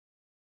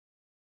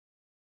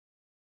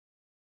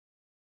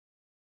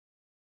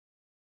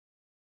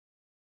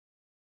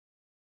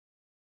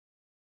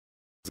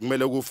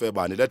kumele kufe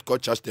bani. Let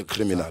God judge the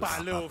criminals.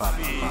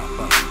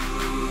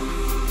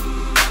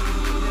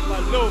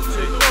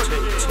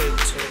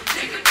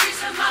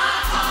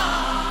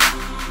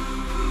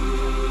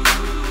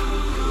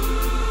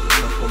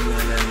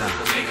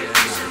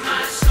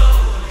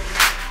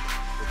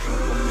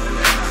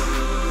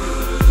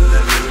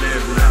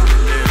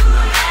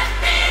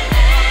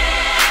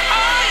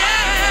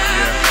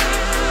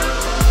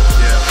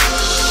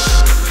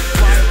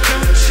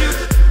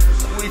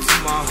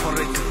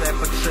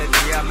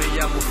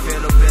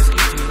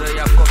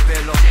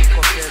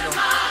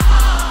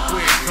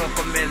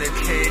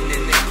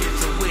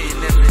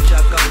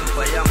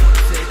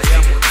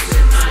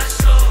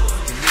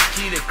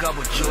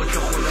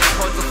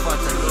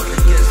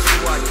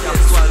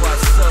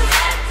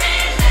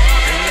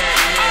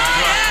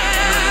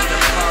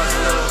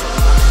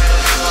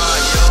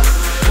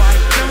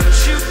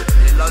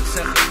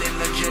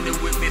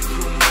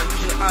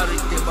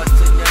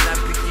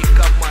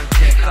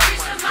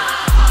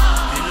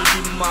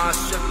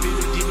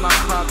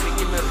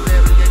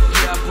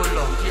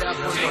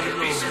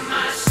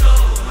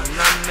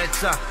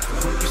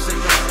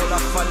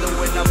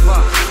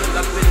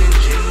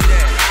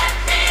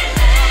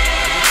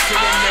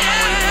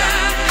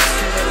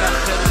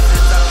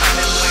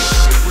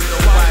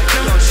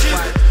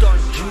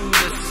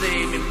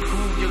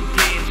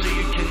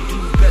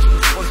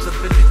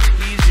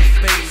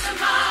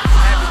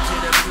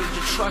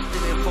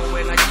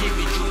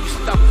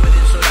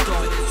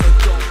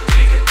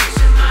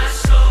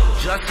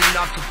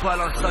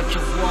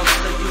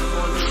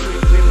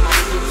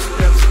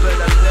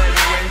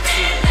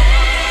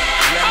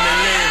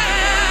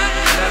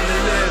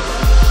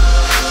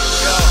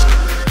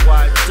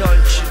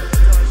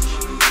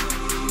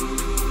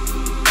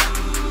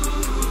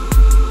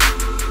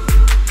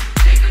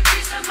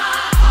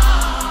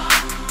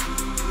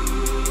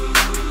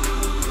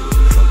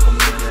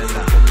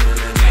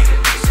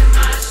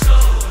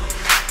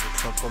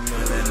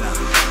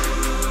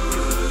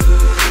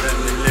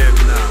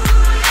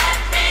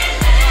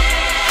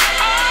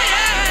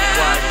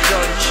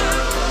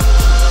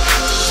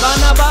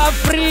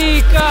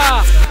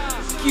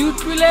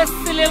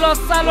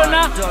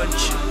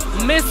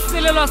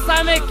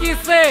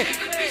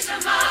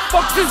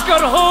 Foxes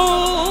got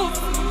holes,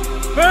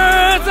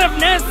 birds have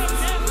nests,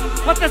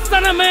 but the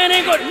son of man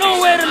ain't got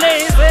nowhere to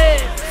lay his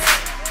head.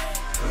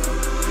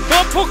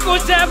 Bopoko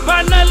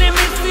Japana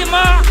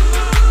limisima,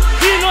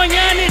 dino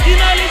nyani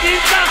dinali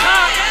disaha,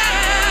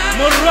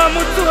 murwa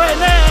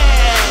mutuene.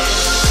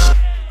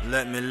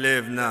 Let me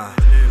live now.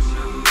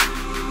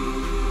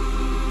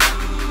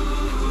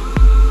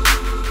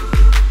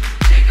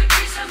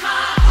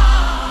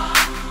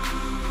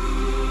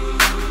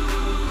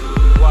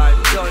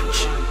 Don't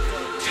you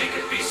take a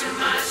piece of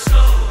my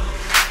soul?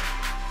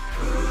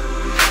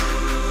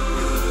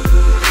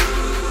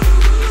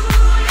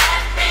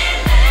 Let me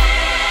live.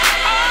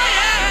 Oh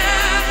yeah.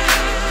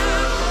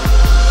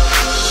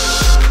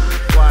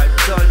 Why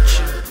don't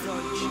you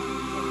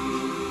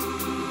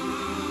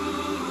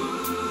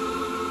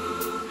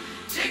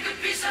take a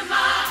piece of my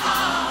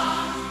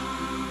heart?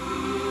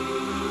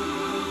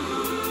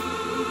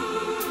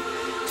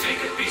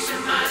 Take a piece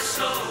of my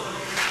soul.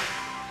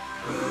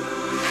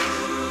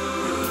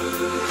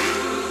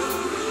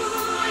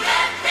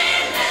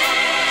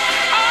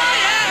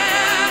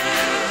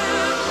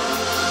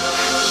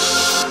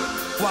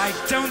 Why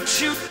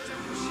don't you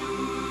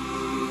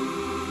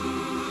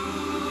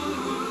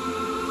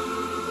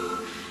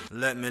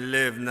let me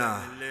live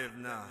now?